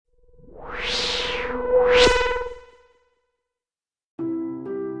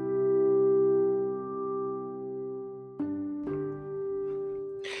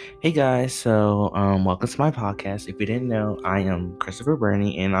Hey guys, welcome to my podcast. If you didn't know, I am Christopher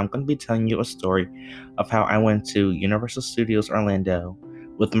Burney, and I'm going to be telling you a story of how I went to Universal Studios Orlando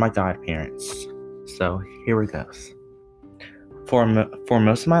with my godparents. So here it goes. For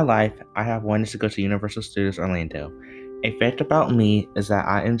most of my life, I have wanted to go to Universal Studios Orlando. A fact about me is that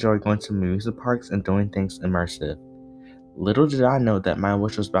I enjoy going to amusement parks and doing things immersive. Little did I know that my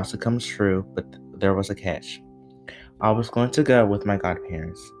wish was about to come true, but there was a catch. I was going to go with my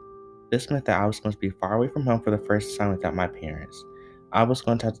godparents. This meant that I was going to be far away from home for the first time without my parents. I was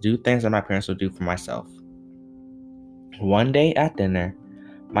going to have to do things that my parents would do for myself. One day at dinner,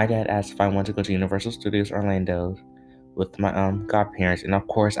 my dad asked if I wanted to go to Universal Studios Orlando with my godparents, and of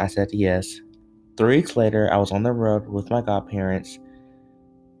course I said yes. 3 weeks later, I was on the road with my godparents,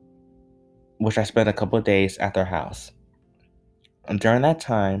 which I spent a couple of days at their house. During that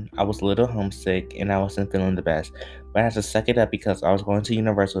time, I was a little homesick and I wasn't feeling the best, but I had to suck it up because I was going to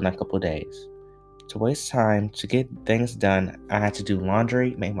Universal in a couple of days. To waste time to get things done, I had to do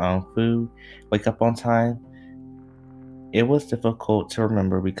laundry, make my own food, wake up on time. It was difficult to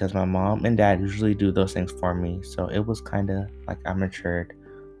remember because my mom and dad usually do those things for me, so it was kind of like I matured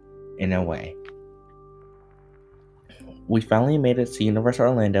in a way. We finally made it to Universal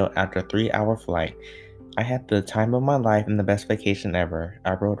Orlando after a 3-hour flight. I had the time of my life and the best vacation ever.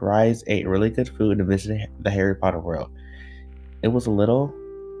 I rode rides, ate really good food, and visited the Harry Potter world. It was a little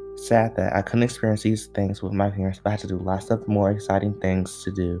sad that I couldn't experience these things with my parents, but I had to do lots of more exciting things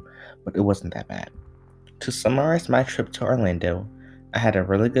to do, but it wasn't that bad. To summarize my trip to Orlando, I had a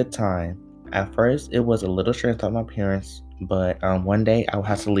really good time. At first, it was a little strange without my parents, but one day I would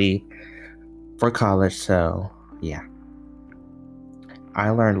have to leave for college, so yeah. I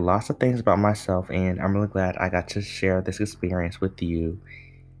learned lots of things about myself, and I'm really glad I got to share this experience with you.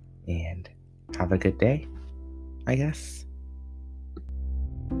 And have a good day, I guess.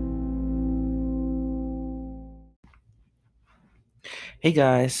 Hey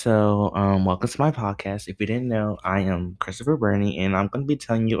guys, welcome to my podcast. If you didn't know, I am Christopher Burney, and I'm going to be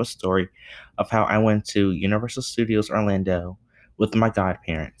telling you a story of how I went to Universal Studios Orlando with my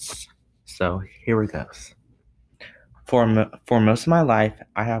godparents. So here it goes. For most of my life,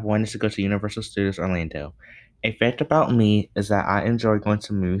 I have wanted to go to Universal Studios Orlando. A fact about me is that I enjoy going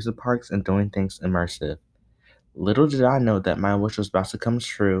to amusement parks and doing things immersive. Little did I know that my wish was about to come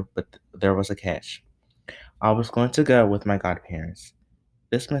true, but there was a catch. I was going to go with my godparents.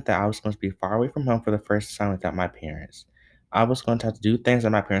 This meant that I was going to be far away from home for the first time without my parents. I was going to have to do things that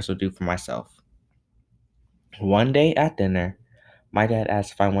my parents would do for myself. One day at dinner, my dad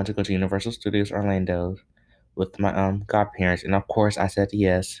asked if I wanted to go to Universal Studios Orlando with my godparents, and of course I said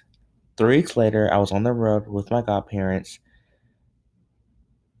yes. 3 weeks later, I was on the road with my godparents,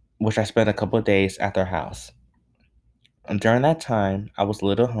 which I spent a couple of days at their house. During that time, I was a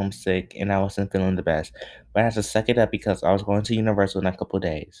little homesick and I wasn't feeling the best, but I had to suck it up because I was going to Universal in a couple of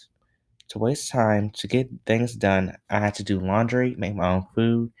days. To waste time to get things done, I had to do laundry, make my own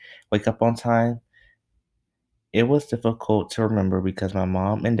food, wake up on time. It was difficult to remember because my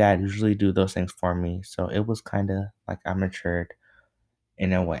mom and dad usually do those things for me, so it was kind of like I matured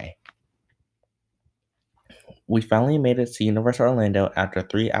in a way. We finally made it to Universal Orlando after a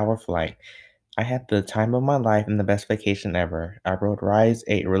 3-hour flight. I had the time of my life and the best vacation ever. I rode rides,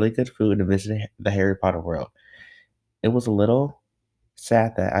 ate really good food, and visited the Harry Potter world. It was a little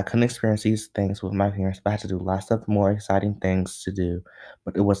sad that I couldn't experience these things with my parents, but I had to do lots of more exciting things to do,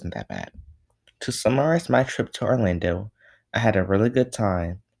 but it wasn't that bad. To summarize my trip to Orlando, I had a really good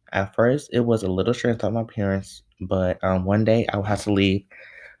time. At first, it was a little strange without my parents, but one day I would have to leave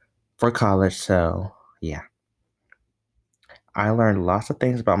for college, so yeah. I learned lots of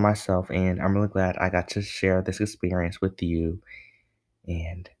things about myself, and I'm really glad I got to share this experience with you.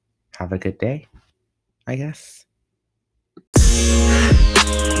 And have a good day, I guess.